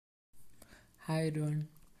Hi everyone,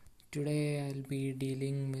 today I'll be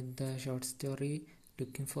dealing with the short story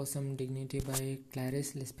Looking for Some Dignity by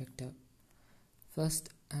Clarice Lispector.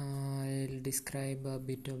 First, I'll describe a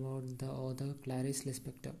bit about the author Clarice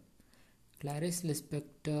Lispector. Clarice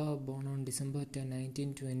Lispector, born on December 10,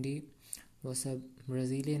 1920, was a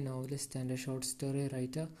Brazilian novelist and a short story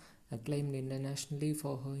writer acclaimed internationally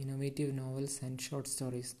for her innovative novels and short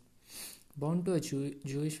stories. Born to a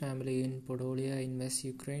Jewish family in Podolia in West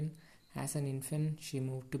Ukraine, as an infant, she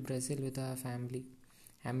moved to Brazil with her family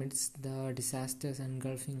amidst the disasters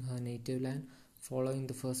engulfing her native land following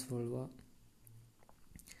the First World War.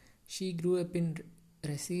 She grew up in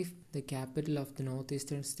Recife, the capital of the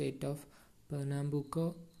northeastern state of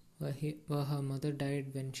Pernambuco, where her mother died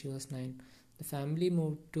when she was 9. The family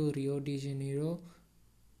moved to Rio de Janeiro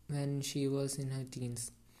when she was in her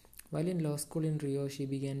teens. While in law school in Rio, she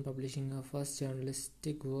began publishing her first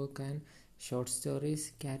journalistic work and short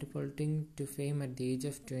stories, catapulting to fame at the age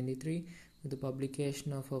of 23 with the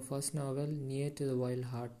publication of her first novel, Near to the Wild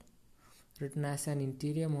Heart, written as an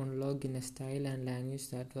interior monologue in a style and language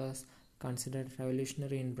that was considered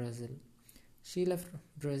revolutionary in Brazil. She left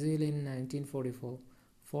Brazil in 1944,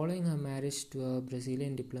 following her marriage to a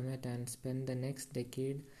Brazilian diplomat, and spent the next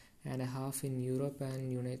decade and a half in Europe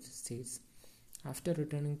and United States. After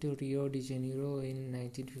returning to Rio de Janeiro in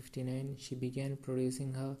 1959, she began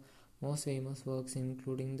producing her most famous works,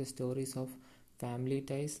 including the stories of family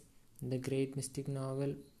ties, the great mystic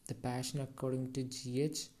novel The Passion According to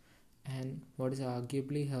G.H., and what is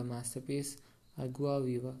arguably her masterpiece, Agua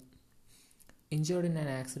Viva. Injured in an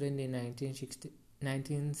accident in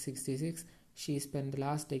 1966, she spent the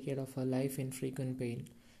last decade of her life in frequent pain,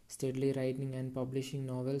 steadily writing and publishing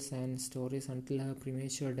novels and stories until her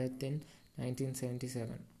premature death in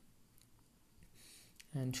 1977.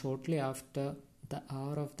 And shortly after The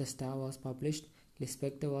Hour of the Star was published,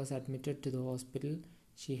 Lispector was admitted to the hospital.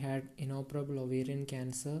 She had inoperable ovarian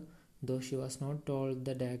cancer, though she was not told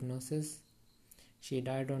the diagnosis. She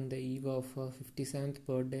died on the eve of her 57th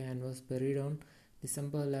birthday and was buried on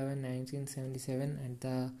December 11, 1977 at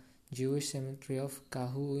the Jewish cemetery of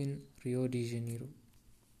Cahu in Rio de Janeiro.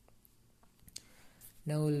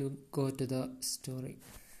 Now we'll go to the story.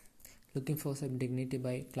 Looking for Some Dignity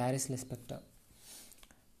by Clarice Lispector.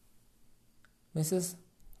 Mrs.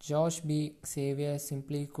 George B. Xavier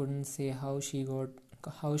simply couldn't say how she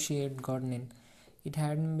had gotten in. It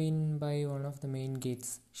hadn't been by one of the main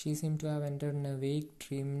gates. She seemed to have entered in a vague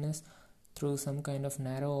dreaminess through some kind of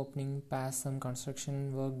narrow opening past some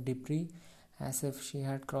construction work debris, as if she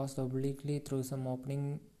had crossed obliquely through some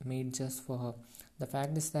opening made just for her. The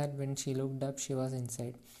fact is that when she looked up, she was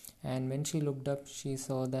inside. And when she looked up, she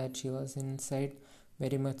saw that she was inside,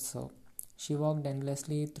 very much so. She walked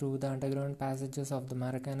endlessly through the underground passages of the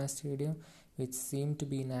Maracana Stadium, which seemed to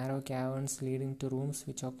be narrow caverns leading to rooms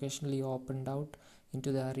which occasionally opened out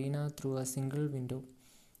into the arena through a single window.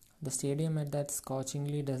 The stadium at that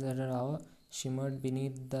scorchingly deserted hour shimmered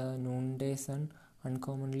beneath the noonday sun,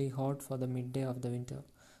 uncommonly hot for the midday of the winter.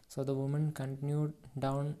 So the woman continued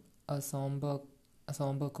down a somber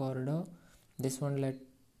corridor. This one led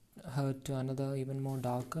her to another, even more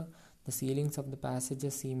darker. The ceilings of the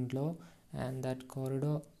passages seemed low, and that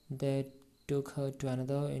corridor there took her to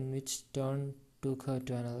another, in which turn took her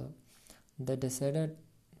to another. The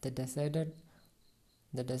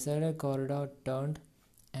deserted corridor turned,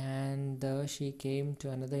 and there she came to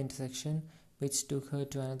another intersection, which took her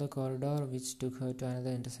to another corridor, which took her to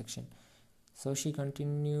another intersection. So she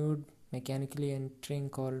continued mechanically entering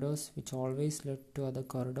corridors, which always led to other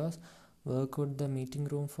corridors. Where could the meeting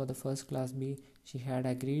room for the first class be? She had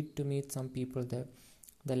agreed to meet some people there.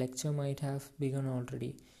 The lecture might have begun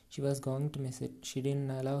already. She was going to miss it. She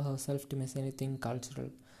didn't allow herself to miss anything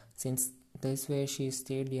cultural. Since this way she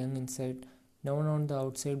stayed young inside, no one on the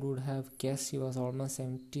outside would have guessed she was almost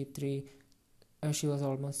 70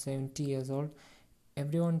 years old.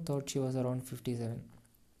 Everyone thought she was around 57.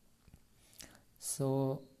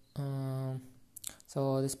 So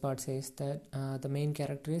this part says that the main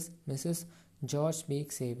character is Mrs. George B.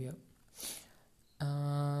 Xavier.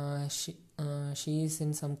 She is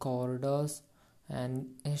in some corridors, and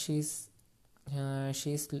she's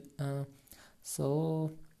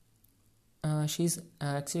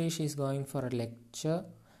going for a lecture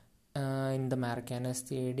in the Maracana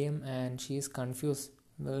Stadium, and she's confused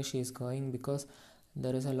where she's going because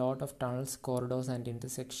there is a lot of tunnels, corridors and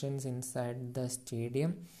intersections inside the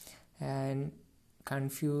stadium, and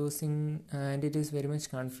it is very much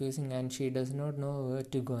confusing, and she does not know where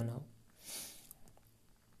to go now.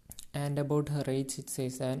 And about her age, it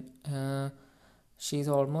says that she's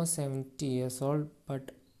almost 70 years old,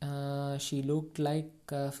 but she looked like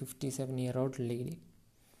a 57-year-old lady.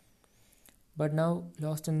 But now,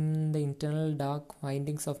 lost in the internal dark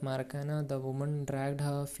windings of Maracana, the woman dragged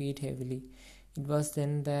her feet heavily. It was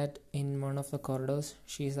then that, in one of the corridors,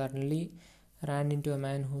 she suddenly ran into a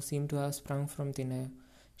man who seemed to have sprung from thin air.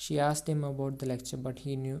 She asked him about the lecture, but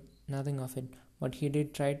he knew nothing of it. But he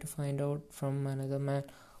did try to find out from another man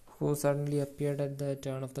who suddenly appeared at the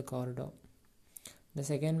turn of the corridor. The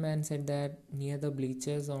second man said that near the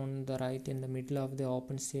bleachers on the right in the middle of the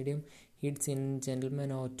open stadium, he'd seen a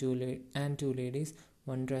gentleman or two ladies,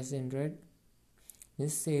 one dressed in red.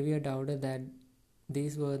 Miss Xavier doubted that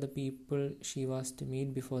these were the people she was to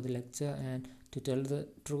meet before the lecture, and to tell the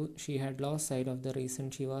truth, she had lost sight of the reason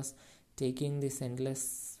she was taking this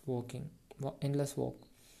endless walk.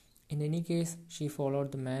 In any case, she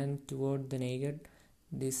followed the man toward the naked,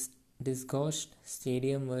 disgorged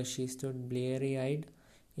stadium where she stood bleary-eyed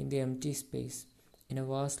in the empty space, in a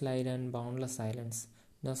vast light and boundless silence.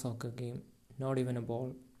 No soccer game, not even a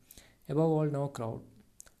ball. Above all, no crowd.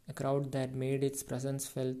 A crowd that made its presence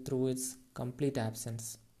felt through its complete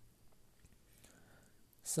absence.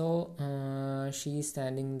 So she's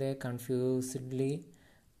standing there confusedly,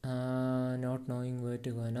 not knowing where to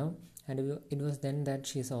go now. And it was then that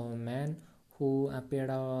she saw a man who appeared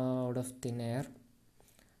out of thin air.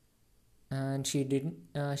 And she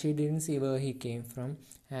didn't see where he came from,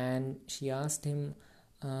 and she asked him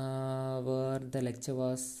where the lecture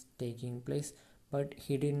was taking place, but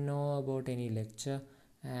he didn't know about any lecture,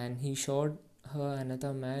 and he showed her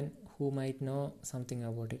another man who might know something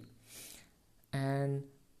about it. And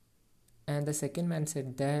the second man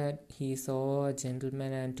said that he saw a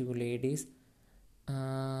gentleman and two ladies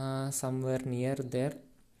somewhere near there,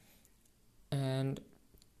 and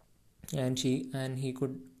he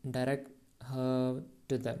could direct her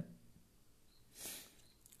to them.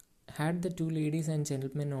 Had the two ladies and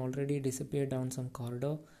gentlemen already disappeared down some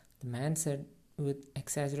corridor? The man said with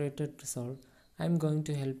exaggerated resolve, "I'm going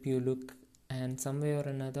to help you look, and some way or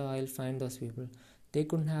another I'll find those people. They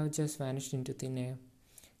couldn't have just vanished into thin air.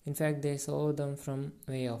 In fact, they saw them from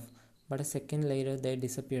way off, but a second later they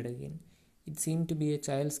disappeared again." It seemed to be a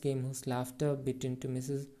child's game whose laughter bit into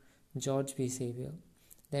Mrs. George B. Xavier.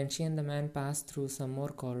 Then she and the man passed through some more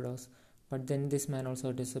corridors, but then this man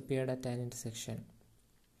also disappeared at an intersection.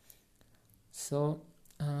 So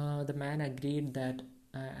the man agreed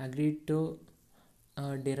to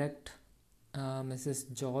direct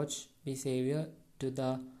Mrs. George B. Xavier to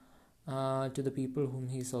the people whom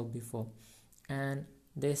he saw before, and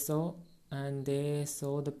they saw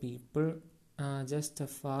the people just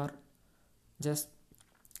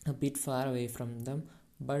a bit far away from them,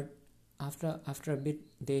 but after a bit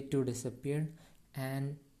they too disappeared,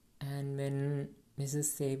 and when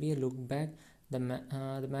Mrs. Xavier looked back, the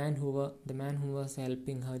man who was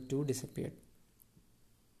helping her too disappeared.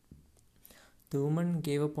 The woman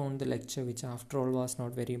gave up on the lecture, which after all was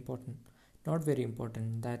not very important.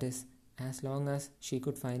 That is, as long as she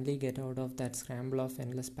could finally get out of that scramble of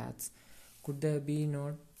endless paths. Could there be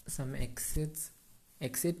not some exit?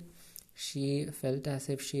 She felt as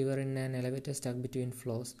if she were in an elevator stuck between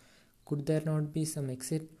floors. Could there not be some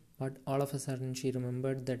exit? But all of a sudden she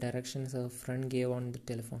remembered the directions her friend gave on the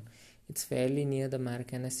telephone. It's fairly near the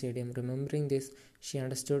Maracana Stadium. Remembering this, she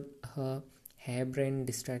understood her harebrained,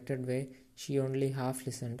 distracted way. She only half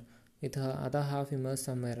listened, with her other half immersed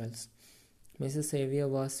somewhere else. Mrs. Xavier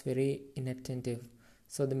was very inattentive,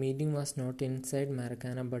 so the meeting was not inside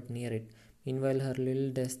Maracana but near it. Meanwhile, her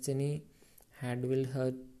little destiny had willed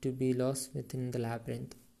her to be lost within the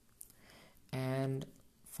labyrinth. And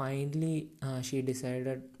finally,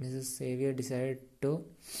 Mrs. Xavier decided to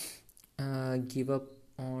give up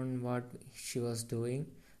on what she was doing.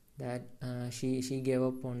 That she gave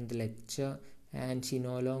up on the lecture, and she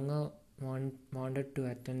no longer wanted to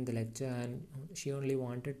attend the lecture, and she only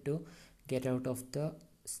wanted to get out of the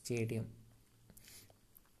stadium.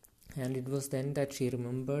 And it was then that she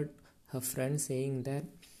remembered her friend saying that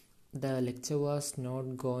the lecture was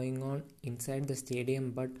not going on inside the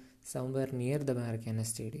stadium but somewhere near the Maracana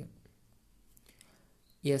Stadium.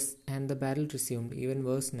 Yes, and the battle resumed, even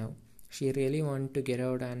worse now. She really wanted to get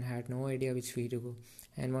out and had no idea which way to go.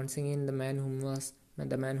 And once again the man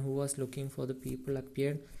who was looking for the people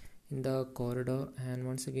appeared in the corridor, and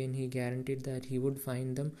once again he guaranteed that he would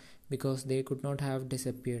find them because they could not have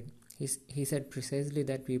disappeared. He said precisely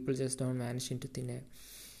that people just don't vanish into thin air.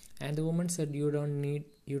 And the woman said, you don't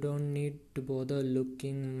need to bother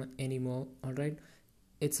looking anymore, alright?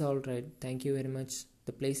 It's alright, thank you very much.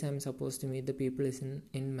 The place I'm supposed to meet the people is in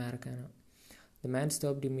Maracana. The man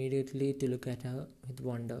stopped immediately to look at her with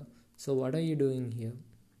wonder. So what are you doing here?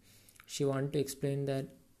 She wanted to explain that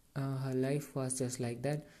her life was just like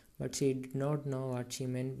that, but she did not know what she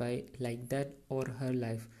meant by like that or her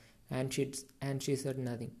life, and she said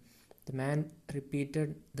nothing. The man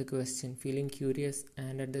repeated the question, feeling curious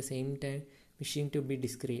and at the same time wishing to be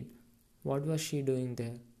discreet. What was she doing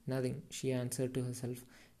there? Nothing, she answered to herself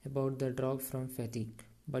about the drop from fatigue,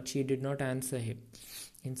 but she did not answer him.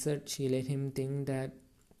 Instead, she let him think that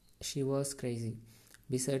she was crazy.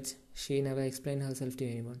 Besides, she never explained herself to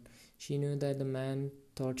anyone. She knew that the man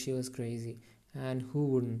thought she was crazy, and who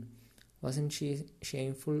wouldn't? Wasn't she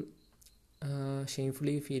shamefully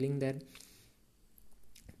feeling that?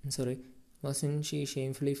 Sorry, wasn't she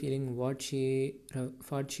shamefully feeling what she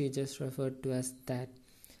just referred to as that?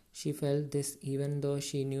 She felt this even though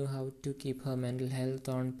she knew how to keep her mental health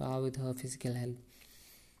on par with her physical health.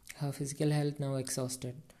 Her physical health now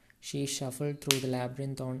exhausted, she shuffled through the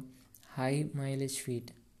labyrinth on high mileage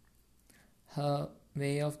feet, her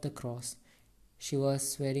way of the cross. She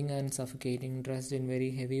was sweating and suffocating, dressed in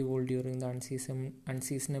very heavy wool during the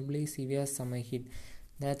unseasonably severe summer heat.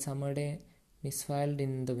 That summer day misfiled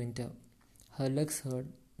in the winter. Her legs hurt.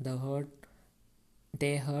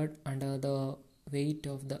 They hurt under the weight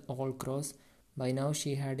of the old cross. By now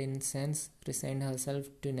she had in sense resigned herself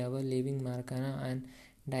to never leaving Maracana and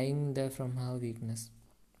dying there from her weakness.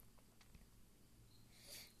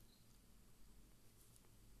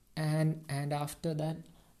 And after that,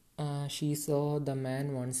 she saw the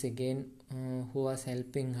man once again who was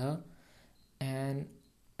helping her, and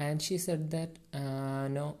she said that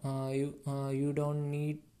no, you don't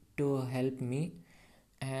need to help me.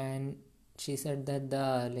 And she said that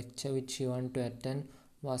the lecture which she wanted to attend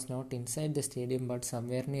was not inside the stadium but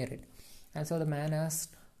somewhere near it. And so the man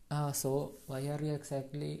asked, so why are you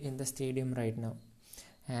exactly in the stadium right now?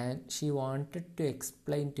 And she wanted to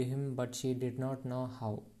explain to him, but she did not know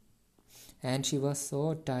how. And she was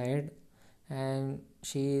so tired, and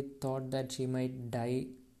she thought that she might die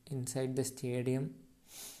inside the stadium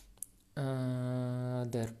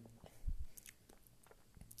there.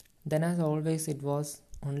 Then, as always, it was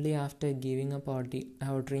only after giving up our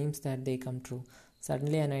dreams that they come true.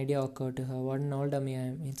 Suddenly, an idea occurred to her. What an old dummy I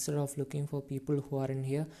am. Instead of looking for people who aren't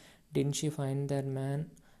here, didn't she find that man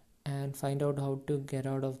and find out how to get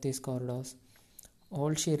out of these corridors?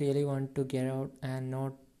 All she really wanted to get out and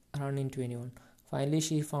not run into anyone. Finally,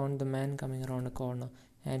 she found the man coming around a corner,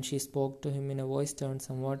 and she spoke to him in a voice turned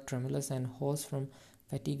somewhat tremulous and hoarse from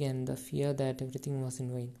fatigue and the fear that everything was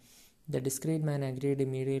in vain. The discreet man agreed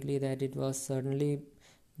immediately that it was certainly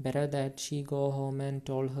better that she go home, and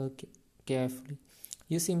told her carefully,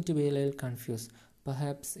 "You seem to be a little confused.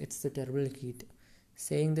 Perhaps it's the terrible heat."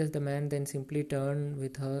 Saying this, the man then simply turned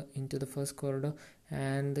with her into the first corridor,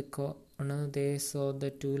 and the corner they saw the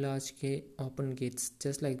two large open gates,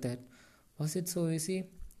 just like that. Was it so easy?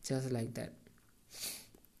 Just like that.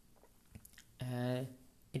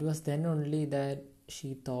 It was then only that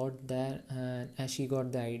she thought that, as she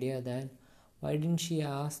got the idea that, why didn't she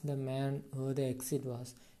ask the man where the exit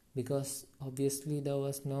was? Because obviously there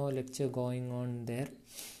was no lecture going on there,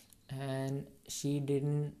 and she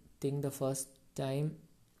didn't think the first time,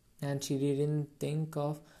 and she didn't think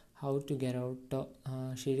of how to get out.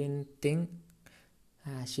 She didn't think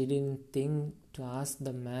to ask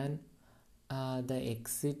the man the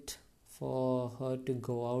exit for her to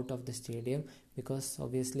go out of the stadium, because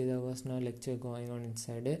obviously there was no lecture going on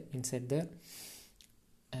inside there.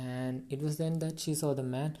 And it was then that she saw the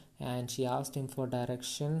man, and she asked him for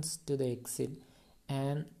directions to the exit,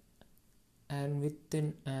 and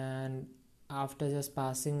after just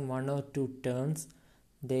passing one or two turns,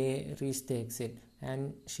 they reached the exit.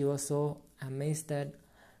 And she was so amazed that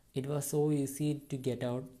it was so easy to get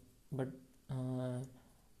out, but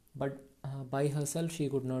by herself she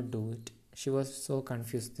could not do it. She was so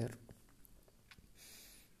confused there.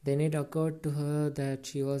 Then it occurred to her that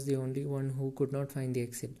she was the only one who could not find the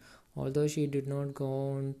exit. Although she did not go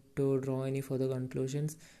on to draw any further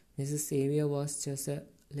conclusions, Mrs. Xavier was just a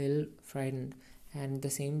little frightened, and at the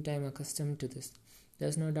same time accustomed to this.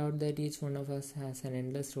 There's no doubt that each one of us has an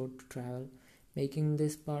endless road to travel, making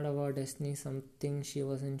this part of our destiny something she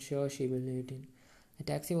wasn't sure she believed in. A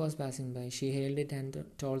taxi was passing by. She hailed it and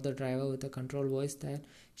told the driver with a controlled voice that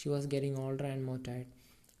she was getting older and more tired.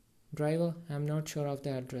 "Driver, I'm not sure of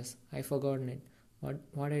the address. I've forgotten it.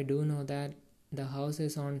 What I do know that the house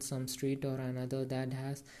is on some street or another that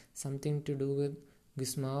has something to do with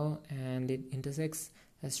Gizmo, and it intersects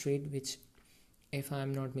a street which, if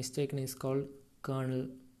I'm not mistaken, is called Colonel.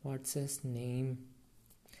 What's his name?"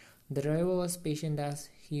 The driver was patient as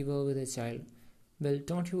he were with a child. "Well,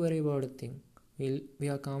 don't you worry about a thing. We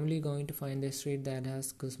are calmly going to find a street that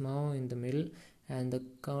has Gizmo in the middle and the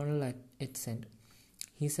Colonel at its end."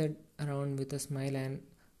 he said around with a smile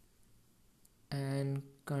and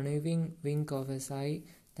conniving wink of his eye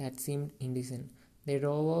that seemed indecent. They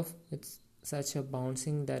drove off with such a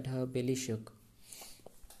bouncing that her belly shook.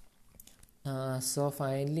 So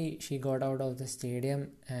finally, she got out of the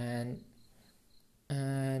stadium and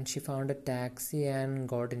she found a taxi and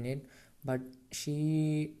got in it. But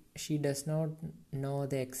she does not know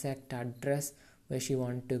the exact address where she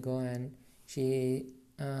wants to go, and she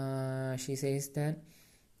says that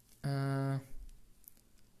uh,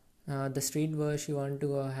 the street where she wanted to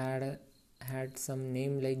go had some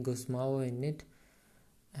name like Gusmao in it,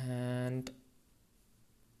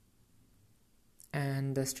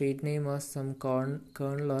 and the street name was some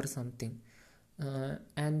Colonel or something.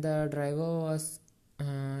 And the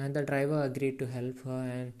driver agreed to help her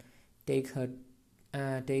and take her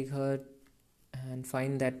and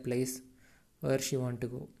find that place where she wanted to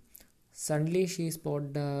go. Suddenly, she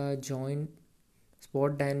spotted and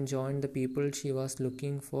joined the people she was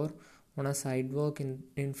looking for on a sidewalk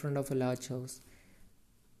in front of a large house.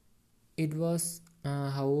 It was,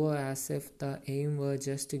 however, as if the aim were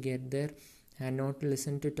just to get there and not to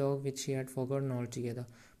listen to talk which she had forgotten altogether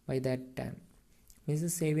by that time.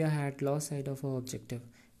 Mrs. Xavier had lost sight of her objective,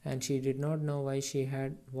 and she did not know why she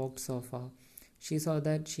had walked so far. She saw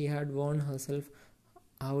that she had worn herself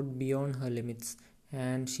out beyond her limits,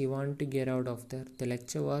 and she wanted to get out of there. The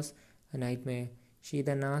lecture was a nightmare. She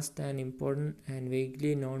then asked an important and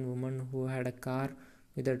vaguely known woman who had a car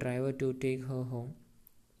with a driver to take her home,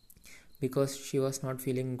 because she was not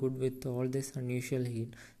feeling good with all this unusual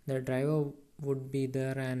heat. The driver would be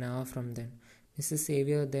there an hour from then. Mrs.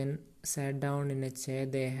 Xavier then sat down in a chair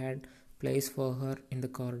they had placed for her in the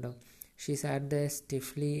corridor. She sat there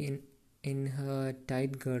stiffly in her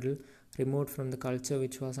tight girdle, removed from the culture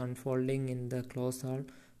which was unfolding in the closed hall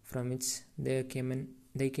from which there came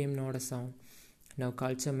not a sound. Now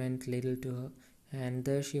culture meant little to her, and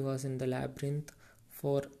there she was in the labyrinth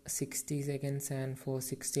for 60 seconds and for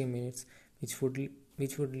 60 minutes, which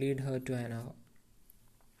would lead her to an hour.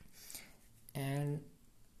 And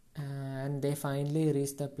they finally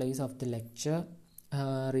reached the place of the lecture,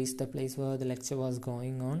 reached the place where the lecture was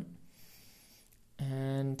going on,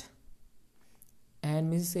 and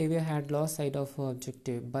Mrs. Xavier had lost sight of her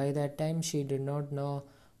objective. By that time, she did not know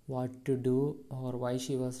what to do or why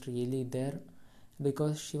she was really there,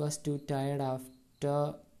 because she was too tired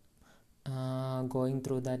after going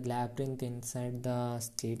through that labyrinth inside the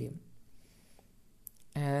stadium.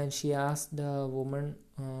 And she asked the woman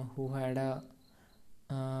who had a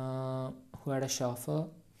chauffeur,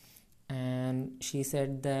 and she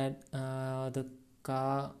said that the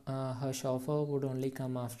car, her chauffeur would only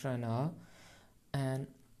come after an hour, and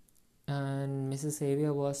Mrs.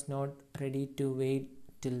 Xavier was not ready to wait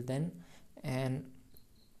till then, and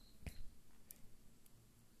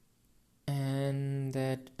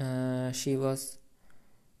that she was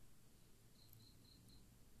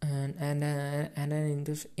and an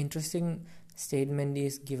interesting statement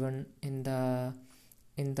is given in the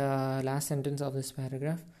last sentence of this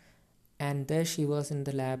paragraph. And there she was in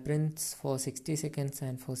the labyrinth for 60 seconds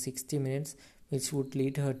and for 60 minutes, which would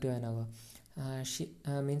lead her to an hour. She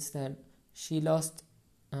means that she lost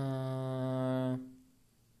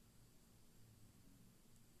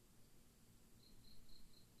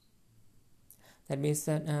that means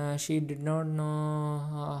that she did not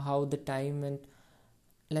know how the time went.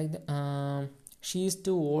 She is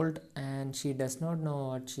too old and she does not know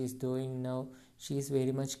what she is doing now. She is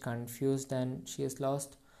very much confused, and she has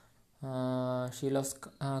lost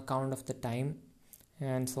count of the time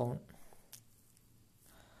and so on.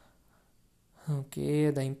 Okay,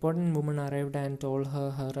 the important woman arrived and told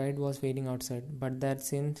her ride was waiting outside, but that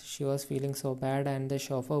since she was feeling so bad and the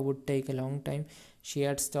chauffeur would take a long time, she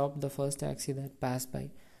had stopped the first taxi that passed by.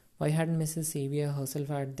 Why hadn't Mrs. Xavier herself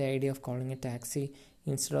had the idea of calling a taxi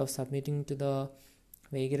instead of submitting to the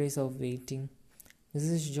vagaries of waiting?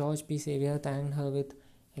 Mrs. George P. Xavier thanked her with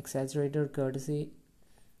exaggerated courtesy.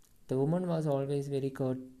 The woman was always very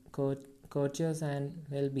courteous and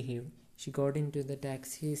well behaved. She got into the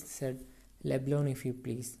taxi, said, "Leblon, if you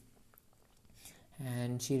please."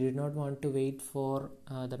 And she did not want to wait for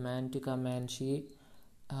the man to come, and she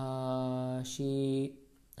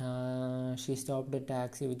stopped the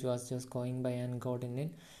taxi which was just going by and got in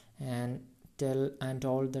it, and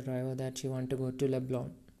told the driver that she wanted to go to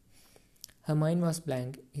Leblon. Her mind was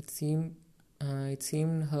blank. It seemed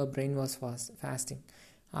her brain was fasting.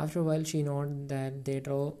 After a while, she noted that they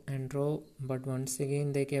drove and drove, but once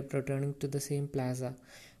again they kept returning to the same plaza.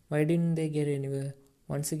 Why didn't they get anywhere?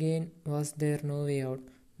 Once again, was there no way out?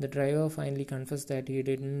 The driver finally confessed that he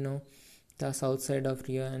didn't know the south side of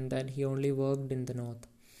Rio and that he only worked in the north.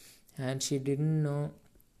 and she didn't know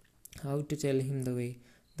how to tell him the way.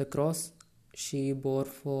 The cross she bore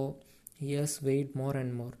for years weighed more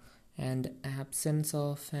and more, and absence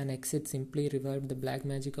of an exit simply revived the black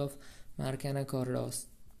magic of Maracana corridors.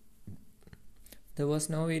 There was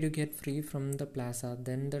no way to get free from the plaza.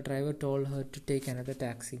 Then the driver told her to take another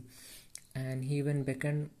taxi, and he even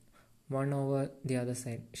beckoned one over the other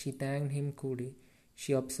side. She thanked him coolly.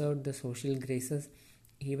 She observed the social graces,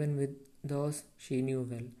 even with those she knew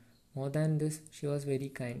well. More than this, she was very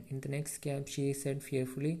kind. In the next cab, she said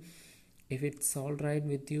fearfully, "If it's all right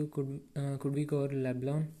with you, could we go to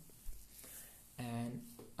Lebanon?" And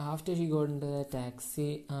after she got into the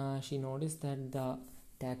taxi, she noticed that the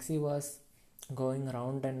taxi was going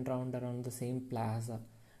round and round around the same plaza.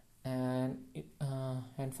 And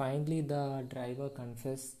finally, the driver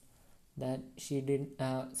confessed that he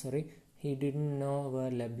didn't know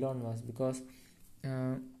where Lebanon was, because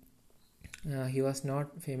uh, he was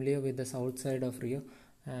not familiar with the south side of Rio,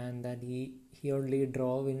 and that he only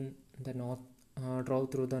drove through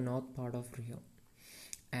the north part of Rio,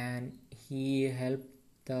 and he helped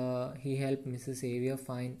Mrs. Avia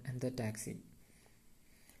find the taxi,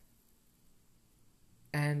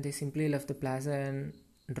 and they simply left the plaza and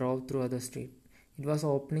drove through other street. It was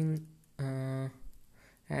opening,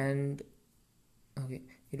 and okay,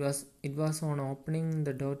 it was on opening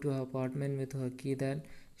the door to her apartment with her key that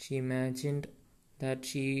she imagined that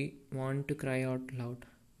she wanted to cry out loud,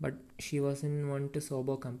 but she wasn't one to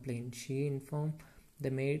sober complain. She informed the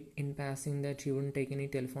maid in passing that she wouldn't take any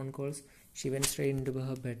telephone calls. She went straight into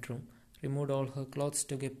her bedroom, removed all her clothes,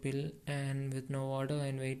 took a pill, and with no water,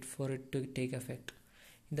 and waited for it to take effect.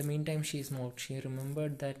 In the meantime, she smoked. She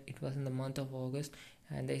remembered that it was in the month of August,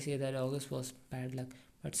 and they say that August was bad luck,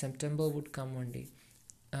 but September would come one day,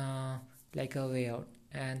 uh, like a way out.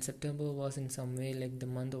 And September was in some way like the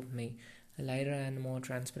month of May, a lighter and more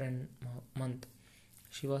transparent month.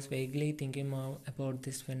 She was vaguely thinking about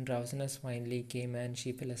this when drowsiness finally came and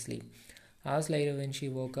she fell asleep. Hours later, when she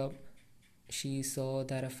woke up, she saw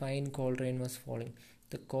that a fine cold rain was falling.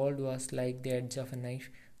 The cold was like the edge of a knife.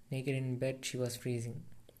 Naked in bed, she was freezing,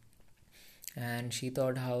 and she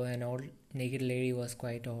thought how an old naked lady was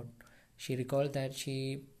quite odd. She recalled that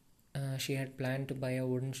she had planned to buy a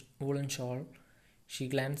woolen shawl. She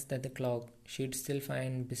glanced at the clock. She'd still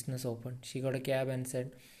find business open. She got a cab and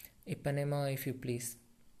said, "Ipanema, if you please."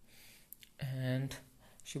 And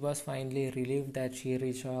she was finally relieved that she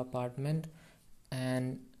reached her apartment,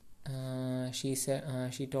 and she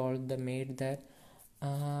told the maid that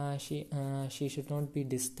she should not be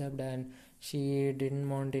disturbed, and she didn't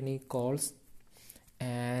want any calls,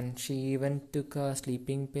 and she even took a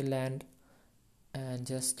sleeping pill and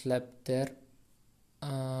just slept there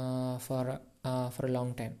for a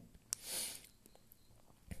long time.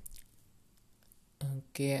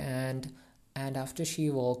 Okay, and after she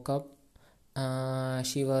woke up,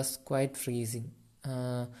 she was quite freezing,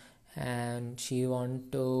 and she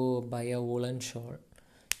wanted to buy a woolen shawl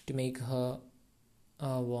to make her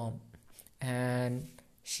warm, and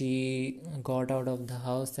she got out of the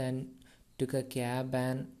house and took a cab,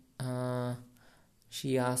 and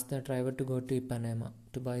she asked the driver to go to Ipanema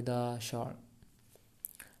to buy the shawl.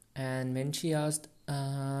 And when she asked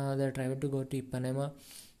the driver to go to Ipanema,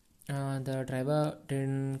 the driver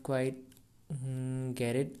didn't quite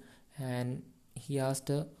get it, and he asked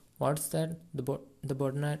her, "What's that?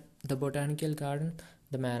 The botanical garden?"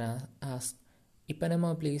 The man asked.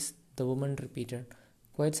 "Ipanema, please," the woman repeated,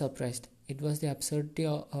 quite surprised. It was the absurdity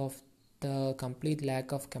of the complete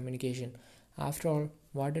lack of communication. After all,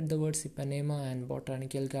 what did the words Ipanema and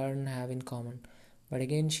botanical garden have in common? But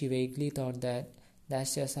again, she vaguely thought that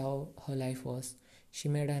that's just how her life was. She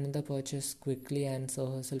made another purchase quickly and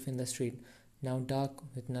saw herself in the street, now dark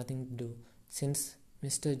with nothing to do, since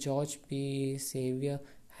Mr. George P. Xavier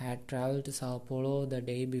had travelled to Sao Paulo the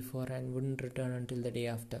day before and wouldn't return until the day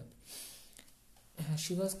after.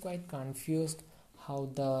 She was quite confused how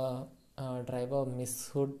the driver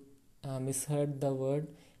misheard the word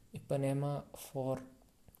Ipanema for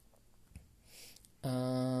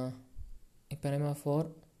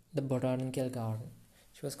the botanical garden.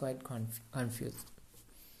 She was quite confused.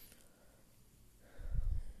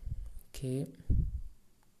 Okay.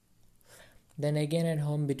 Then again at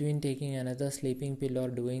home, between taking another sleeping pill or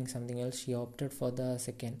doing something else, she opted for the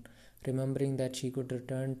second, remembering that she could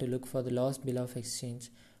return to look for the lost bill of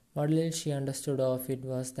exchange. What little she understood of it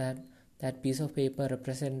was that that piece of paper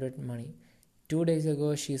represented money. 2 days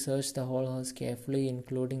ago, she searched the whole house carefully,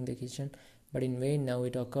 including the kitchen, but in vain. Now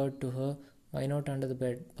it occurred to her, why not under the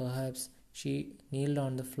bed? Perhaps. She kneeled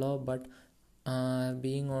on the floor, but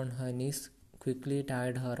being on her knees quickly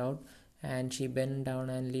tired her out, and she bent down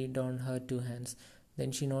and leaned on her two hands.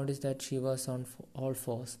 Then she noticed that she was on all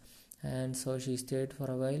fours, and so she stayed for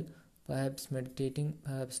a while, perhaps meditating,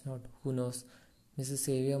 perhaps not, who knows. Mrs.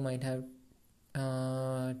 Xavier might have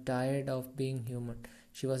tired of being human.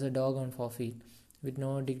 She was a dog on 4 feet, with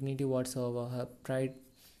no dignity whatsoever, her pride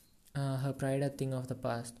a thing of the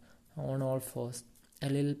past, on all fours, a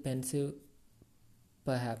little pensive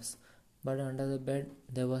perhaps, but under the bed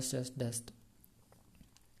there was just dust.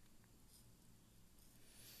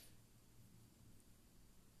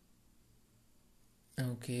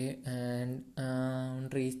 Okay, and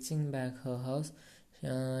reaching back her house,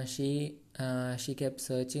 she kept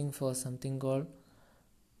searching for something called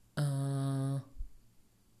uh,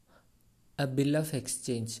 a bill of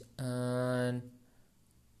exchange, and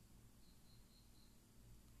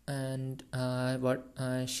what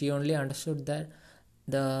she only understood that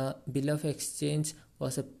the bill of exchange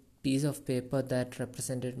was a piece of paper that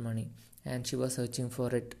represented money, and she was searching for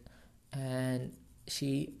it, and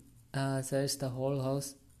she searched the whole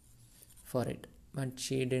house for it, but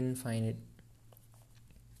she didn't find it.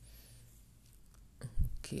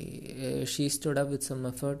 Okay, she stood up with some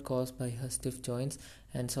effort caused by her stiff joints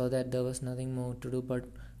and saw that there was nothing more to do but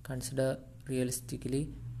consider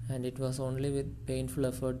realistically, and it was only with painful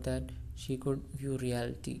effort that she could view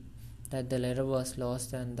reality, that the letter was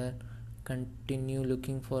lost and that continue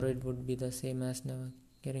looking for it would be the same as never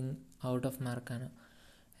getting out of Maracana.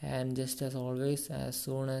 And just as always, as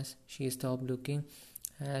soon as she stopped looking,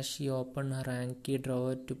 as she opened her hanky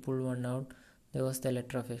drawer to pull one out, there was the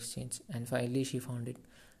letter of exchange, and finally she found it.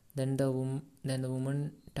 Then the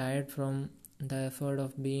woman, tired from the effort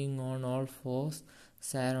of being on all fours,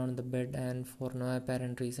 sat on the bed and, for no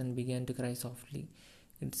apparent reason, began to cry softly.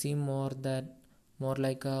 It seemed more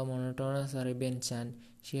like a monotonous Arabian chant.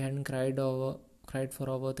 She hadn't cried for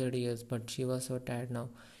over 30 years, but she was so tired now.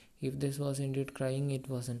 If this was indeed crying, it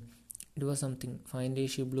wasn't. It was something. Finally,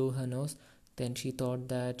 she blew her nose. Then she thought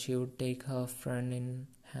that she would take her friend in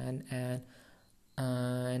hand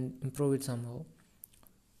and improve it somehow.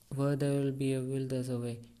 Where there will be a will, there's a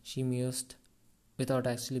way, she mused without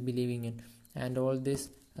actually believing it. And all this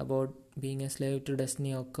about being a slave to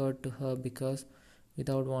destiny occurred to her because,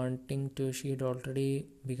 without wanting to, she had already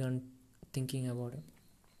begun thinking about it.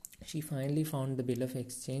 She finally found the bill of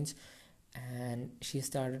exchange and she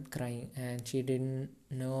started crying, and she didn't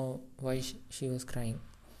know why she was crying.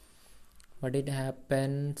 But it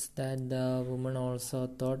happens that the woman also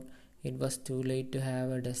thought it was too late to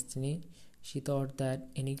have a destiny. She thought that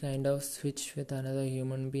any kind of switch with another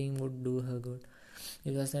human being would do her good.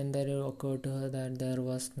 It was then that it occurred to her that there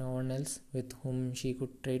was no one else with whom she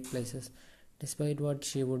could trade places. Despite what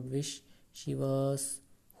she would wish, she was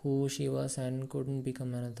who she was and couldn't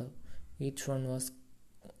become another. Each one was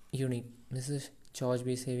unique. Mrs. George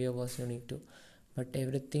B. Xavier was unique too. But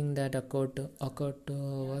everything that occurred to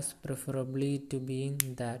her was preferably to being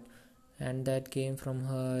that, and that came from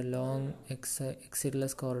her long,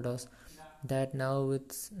 exitless corridors. That now,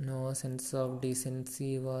 with no sense of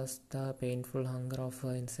decency, was the painful hunger of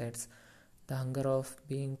her insides, the hunger of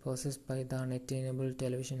being possessed by the unattainable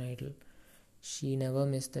television idol. She never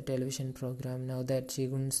missed the television program. Now that she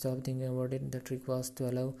couldn't stop thinking about it, the trick was to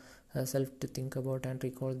allow herself to think about and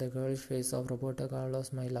recall the girlish face of Roberta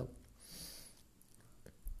Carlos, my love.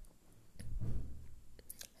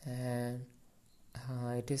 And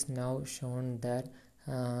it is now shown that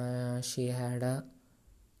she had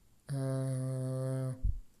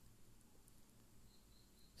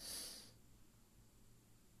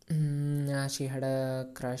a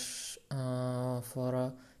crush for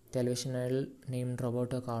a television idol named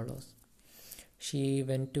Roberto Carlos. She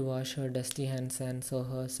went to wash her dusty hands and saw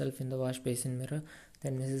herself in the wash basin mirror.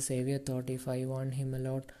 Then Mrs. Xavier thought, if I want him a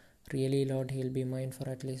lot, really lot, he'll be mine for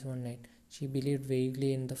at least one night. She believed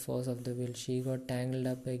vaguely in the force of the will. She got tangled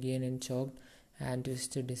up again in choked and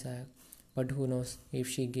twisted desire. But who knows, if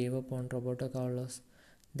she gave up on Roberto Carlos,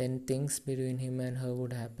 then things between him and her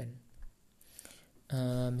would happen.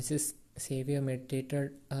 Mrs. Xavier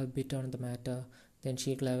meditated a bit on the matter. Then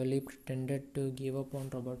she cleverly pretended to give up on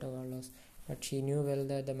Roberto Carlos. But she knew well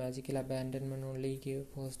that the magical abandonment only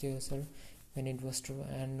gave positive result when it was true,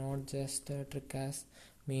 and not just a trick as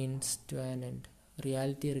means to an end.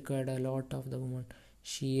 Reality required a lot of the woman.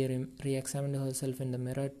 She re-examined herself in the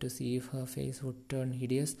mirror to see if her face would turn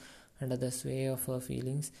hideous under the sway of her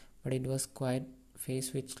feelings, but it was quiet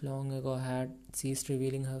face which long ago had ceased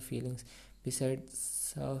revealing her feelings.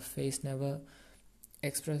 Besides, her face never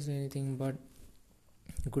expressed anything but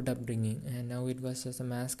good upbringing, and now it was just a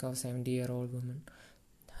mask of 70-year-old woman.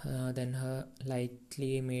 Then her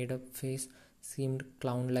lightly made up face seemed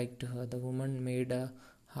clown-like to her. The woman made a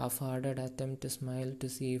half-hearted attempt to smile to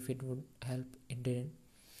see if it would help. It didn't.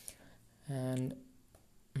 And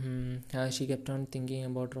she kept on thinking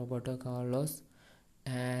about Roberto Carlos,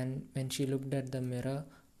 and when she looked at the mirror,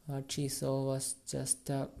 what she saw was just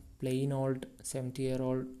a plain old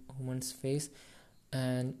 70-year-old woman's face,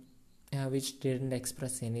 and which didn't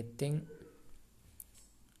express anything.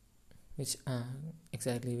 Which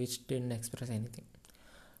didn't express anything.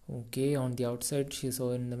 Okay, on the outside she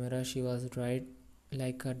saw in the mirror she was dried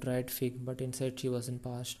like a dried fig, but inside she wasn't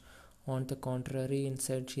parched. On the contrary,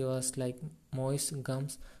 inside she was like moist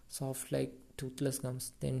gums, soft like toothless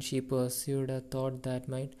gums. Then she pursued a thought that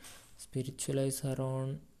might spiritualize her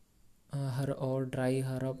or dry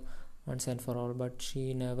her up once and for all, but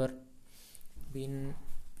she never been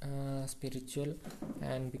spiritual,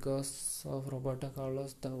 and because of Roberto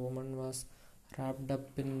Carlos, the woman was wrapped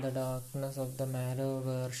up in the darkness of the matter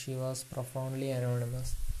where she was profoundly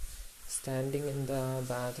anonymous. Standing in the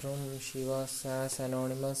bathroom, she was as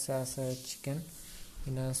anonymous as a chicken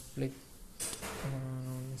in a split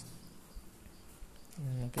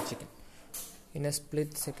like a chicken. In a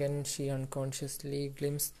split second, she unconsciously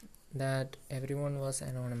glimpsed that everyone was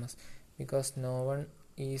anonymous because no one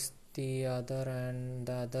is the other and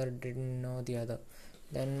the other didn't know the other.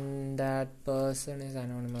 Then that person is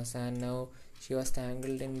anonymous, and now she was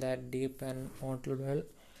tangled in that deep and mortal well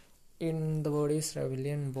in the body's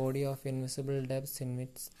rebellion, body of invisible depths in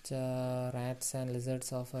which rats and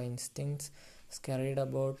lizards of her instincts scurried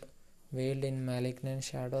about, veiled in malignant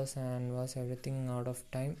shadows, and was everything out of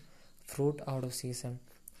time, fruit out of season.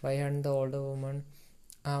 Why hadn't the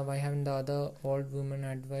other old woman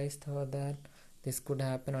advised her that this could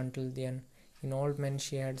happen until the end? In old men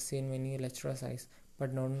she had seen many lecherous eyes,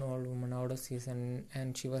 but not an old woman out of season,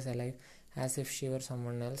 and she was alive, as if she were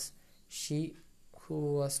someone else. She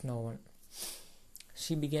who was no one.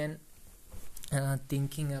 She began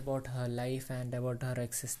thinking about her life and about her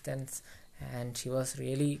existence, and she was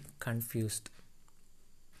really confused.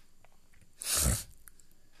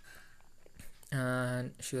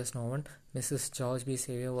 And she was no one. Mrs. George B.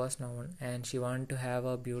 Xavier was no one, and she wanted to have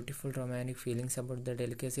a beautiful romantic feelings about the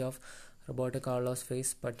delicacy of Roberto Carlos'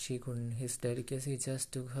 face, but she couldn't. His delicacy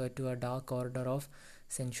just took her to a dark corridor of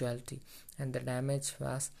sensuality, and the damage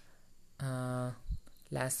was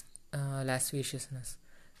lasciviousness.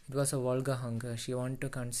 It was a vulgar hunger. She wanted to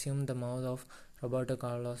consume the mouth of Roberto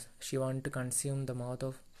Carlos. She wanted to consume the mouth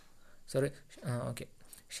of.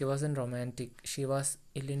 She wasn't romantic. She was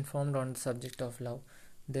ill-informed on the subject of love.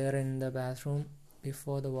 There in the bathroom,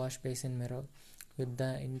 before the wash basin mirror, with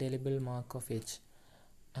the indelible mark of age.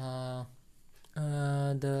 The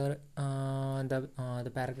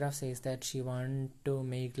paragraph says that she wanted to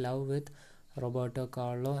make love with Roberto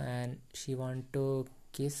Carlos, and she wanted to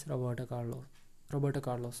kiss Roberto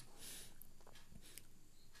Carlos.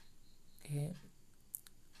 Okay.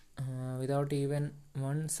 Without even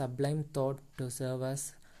one sublime thought to serve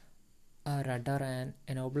as a rudder and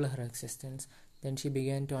ennoble her existence. Then she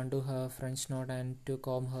began to undo her French knot and to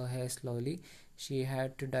comb her hair slowly. She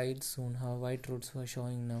had to die soon. Her white roots were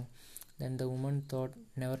showing now. Then the woman thought,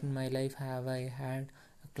 never in my life have I had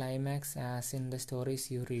a climax as in the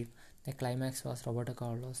stories you read. The climax was Roberto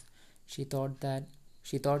Carlos. She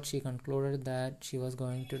thought she concluded that she was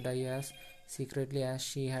going to die as secretly as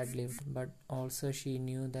she had lived, but also she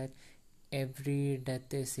knew that every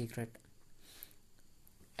death is secret.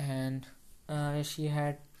 And she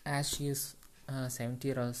had, as she is 70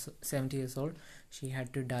 years old, she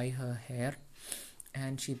had to dye her hair,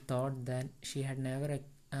 and she thought that she had never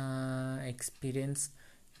experienced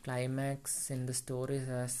climax in the stories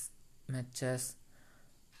as much as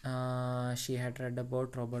she had read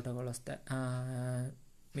about Roberto Carlos.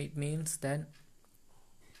 It means that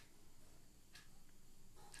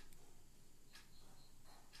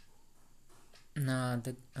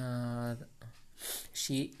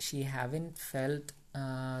she haven't felt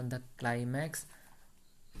the climax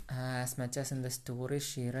as much as in the stories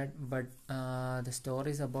she read, but the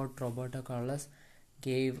stories about Roberto Carlos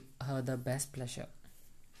gave her the best pleasure.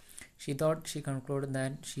 She thought she concluded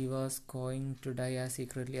that she was going to die as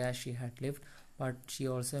secretly as she had lived, but she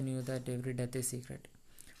also knew that every death is secret.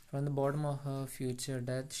 From the bottom of her future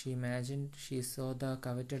death, she imagined she saw the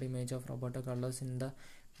coveted image of Roberto Carlos in the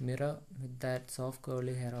mirror with that soft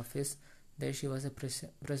curly hair of his. There she was a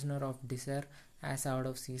prisoner of desire, as out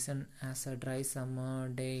of season as a dry summer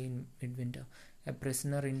day in midwinter, a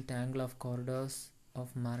prisoner in tangle of corridors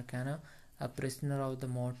of Marcana, a prisoner of the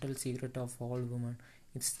mortal secret of all women.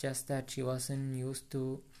 It's just that she wasn't used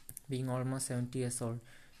to being almost 70 years old.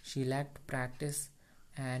 She lacked practice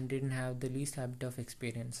and didn't have the least habit of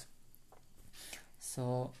experience.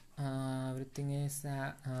 So everything is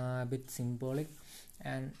a bit symbolic,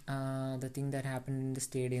 and the thing that happened in the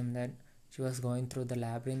stadium, that she was going through the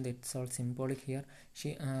labyrinth, it's all symbolic here.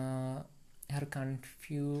 She her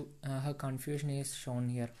confusion is shown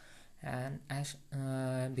here, and as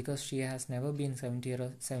because she has never been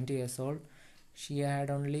 70 years old, she had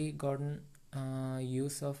only gotten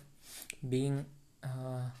use of being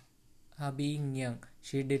being young.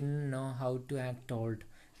 She didn't know how to act old,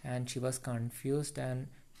 and she was confused, and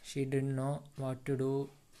she didn't know what to do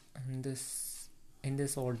in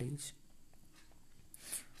this old age.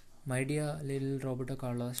 "My dear little Roberto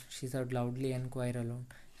Carlos," she said loudly and quite alone,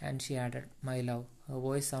 and she added, "My love." Her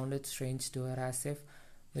voice sounded strange to her, as if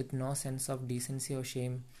with no sense of decency or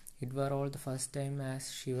shame. It were all the first time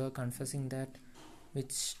as she were confessing that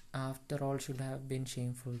which after all should have been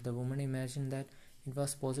shameful. The woman imagined that it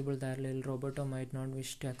was possible that little Roberto might not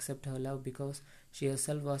wish to accept her love because she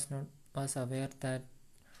herself was aware that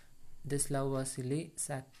this love was silly,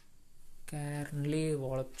 saccharine,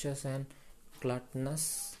 voluptuous, and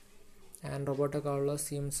gluttonous, and Roberto Carlos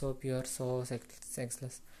seemed so pure, so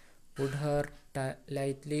sexless. Would her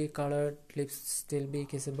lightly colored lips still be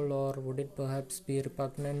kissable, or would it perhaps be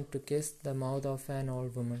repugnant to kiss the mouth of an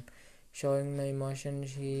old woman? Showing no emotion,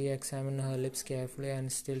 she examined her lips carefully,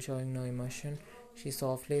 and still showing no emotion, she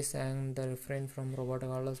softly sang the refrain from Roberto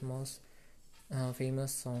Carlos' most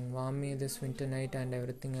famous song, "Warm Me This Winter Night and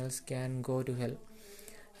Everything Else Can Go to Hell."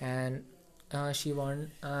 And she was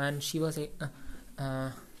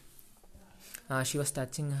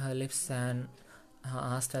touching her lips, and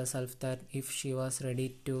asked herself that if she was ready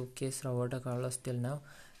to kiss Roberto Carlos till now,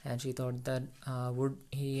 and she thought that would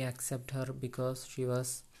he accept her because she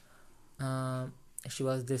was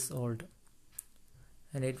this old.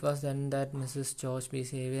 And it was then that Mrs. George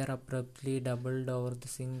behavior abruptly doubled over the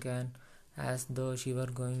sink, and as though she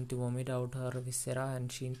were going to vomit out her viscera,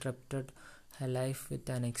 and she interrupted her life with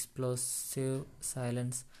an explosive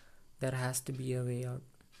silence. "There has to be a way out."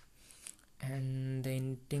 And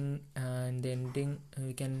in the ending,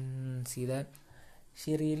 we can see that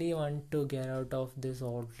she really wanted to get out of this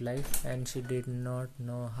old life, and she did not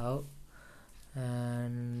know how,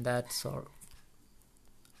 and that's all.